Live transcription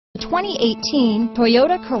2018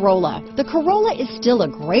 Toyota Corolla. The Corolla is still a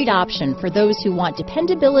great option for those who want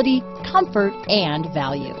dependability, comfort, and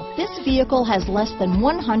value. This vehicle has less than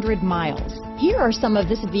 100 miles. Here are some of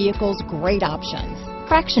this vehicle's great options: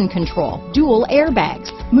 traction control, dual airbags,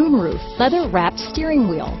 moonroof, leather-wrapped steering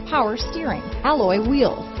wheel, power steering, alloy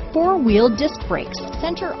wheels, four-wheel disc brakes,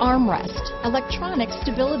 center armrest, electronic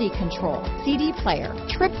stability control, CD player,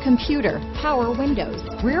 trip computer, power windows,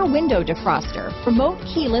 rear window defroster, remote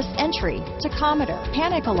keyless entry, tachometer,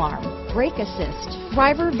 panic alarm, brake assist,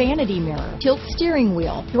 driver vanity mirror, tilt steering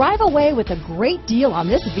wheel. Drive away with a great deal on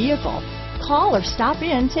this vehicle. Call or stop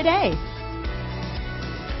in today.